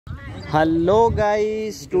Hello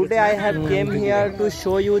guys, today I have came here to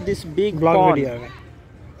show you this big pond.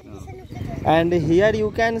 And here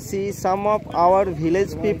you can see some of our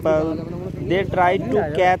village people, they try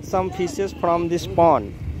to catch some fishes from this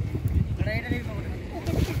pond.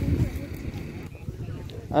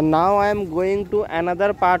 And now I am going to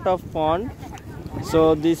another part of pond.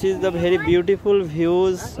 So this is the very beautiful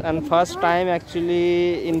views, and first time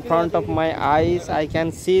actually in front of my eyes I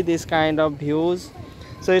can see this kind of views.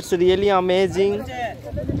 So it's really amazing.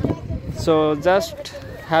 So just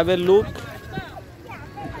have a look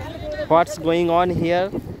what's going on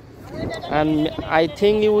here, and I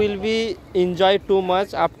think you will be enjoy too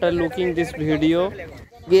much after looking this video,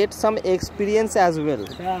 get some experience as well.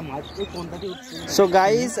 So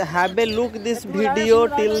guys, have a look this video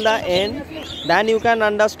till the end, then you can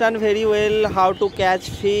understand very well how to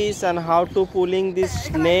catch fish and how to pulling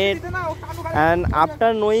this net. And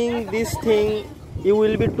after knowing this thing, you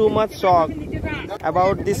will be too much shocked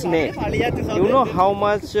about this net. You know how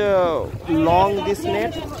much long this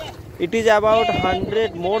net? It is about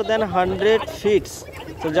more than 100 feet.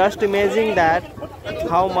 So just imagine that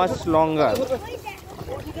how much longer.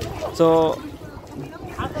 So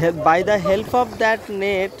by the help of that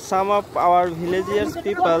net, some of our villagers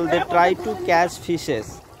people, they try to catch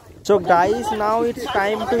fishes. So guys, now it's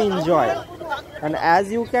time to enjoy. And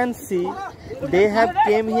as you can see, they have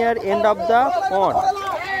came here end of the pond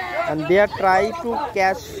and they are trying to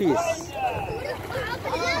catch fish.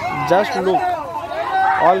 Just look,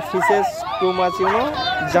 all fishes too much,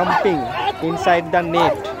 jumping inside the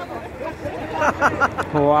net.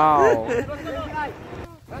 Wow.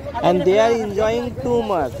 And they are enjoying too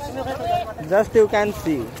much. Just you can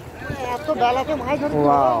see.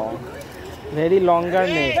 Wow. Very longer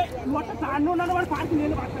net.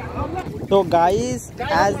 So guys,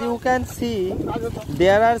 as you can see,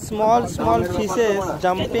 there are small fishes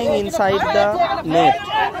jumping inside the net.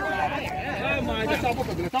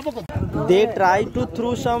 They try to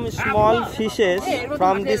throw some small fishes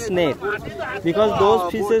from this net because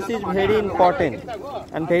those fishes is very important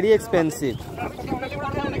and very expensive,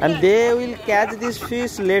 and they will catch this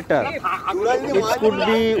fish later. It could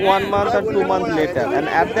be 1 month or 2 months later, and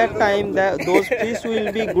at that time those fish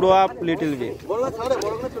will be grow up little bit.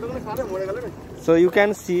 So you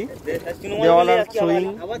can see they all are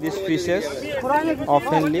throwing these fishes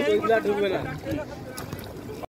oftenly.